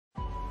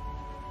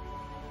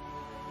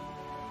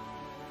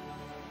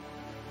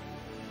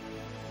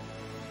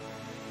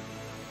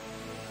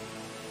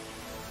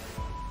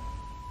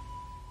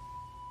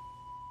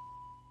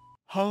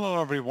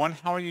Hello everyone,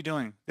 how are you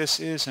doing? This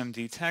is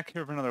MD Tech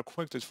here with another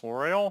quick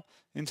tutorial.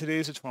 In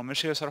today's tutorial, I'm going to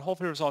show you how to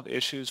hopefully resolve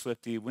issues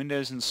with the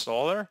Windows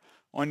installer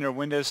on your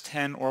Windows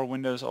 10 or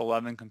Windows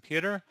 11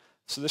 computer.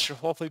 So this should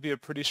hopefully be a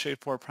pretty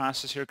straightforward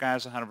process here,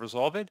 guys, on how to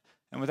resolve it.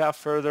 And without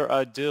further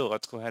ado,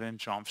 let's go ahead and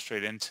jump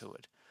straight into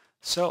it.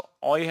 So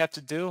all you have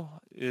to do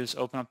is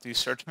open up the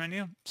search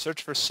menu,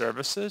 search for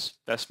services,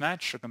 best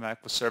match, should come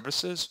back with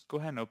services. Go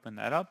ahead and open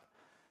that up.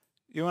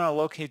 You want to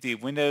locate the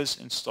Windows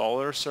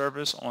installer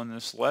service on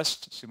this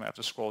list, so you might have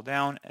to scroll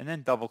down and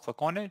then double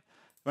click on it. You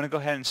want to go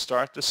ahead and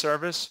start the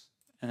service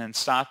and then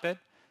stop it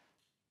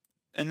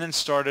and then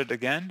start it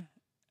again,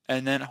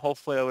 and then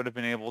hopefully I would have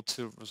been able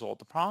to resolve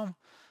the problem.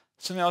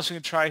 Something else you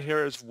can try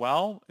here as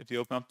well, if you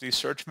open up the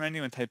search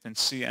menu and type in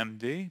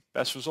CMD,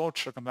 best result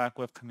should come back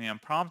with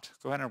command prompt.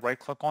 Go ahead and right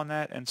click on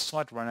that and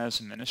select run as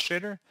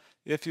administrator.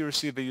 If you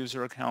receive a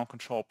user account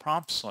control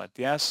prompt, select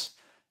yes.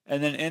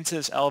 And then into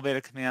this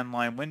elevated command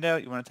line window,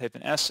 you want to type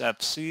in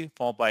SFC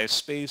followed by a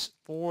space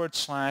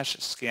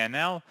 /scan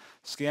now.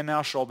 Scan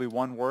now should all be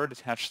one word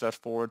attached to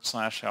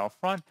that / out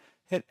front.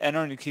 Hit enter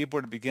on your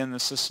keyboard to begin the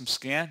system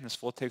scan.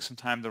 This will take some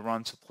time to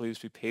run, so please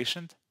be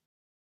patient.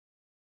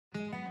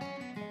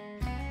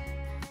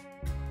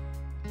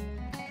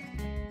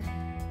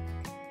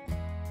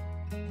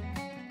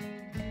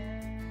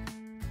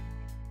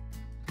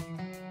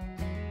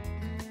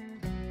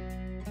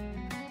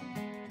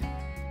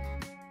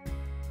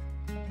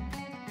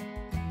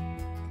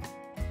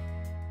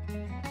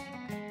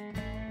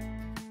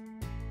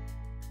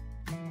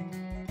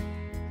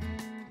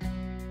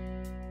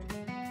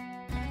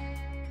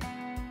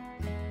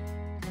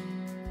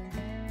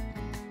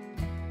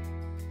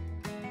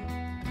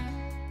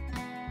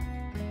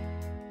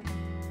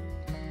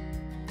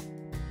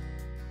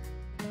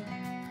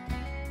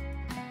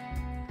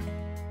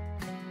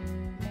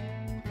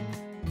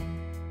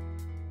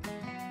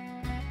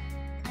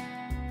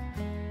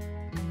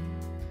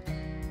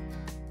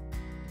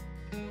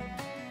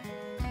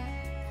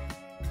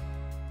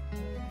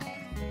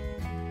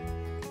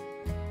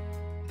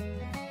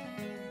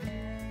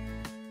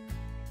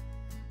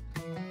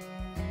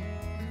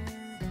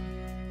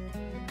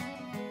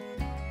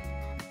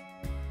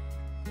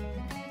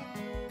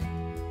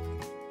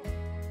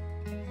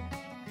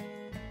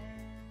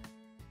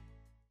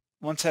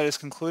 Once that is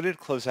concluded,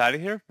 close out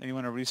of here and you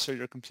want to restart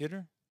your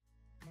computer.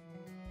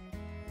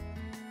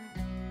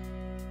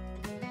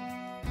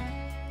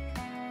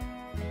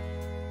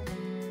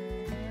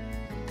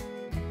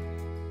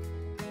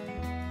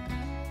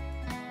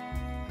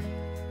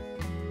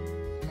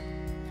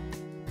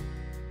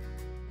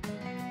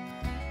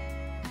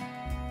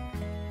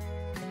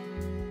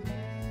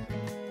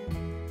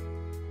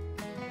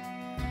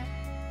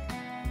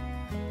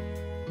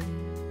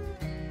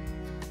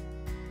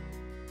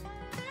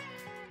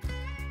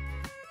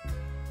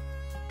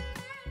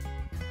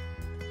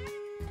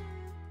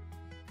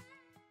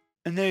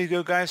 And there you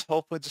go, guys.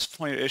 Hopefully at this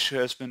point your issue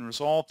has been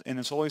resolved. And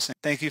as always,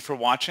 thank you for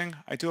watching.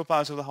 I do hope I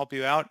was able to help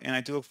you out, and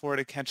I do look forward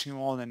to catching you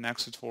all in the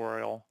next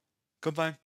tutorial. Goodbye.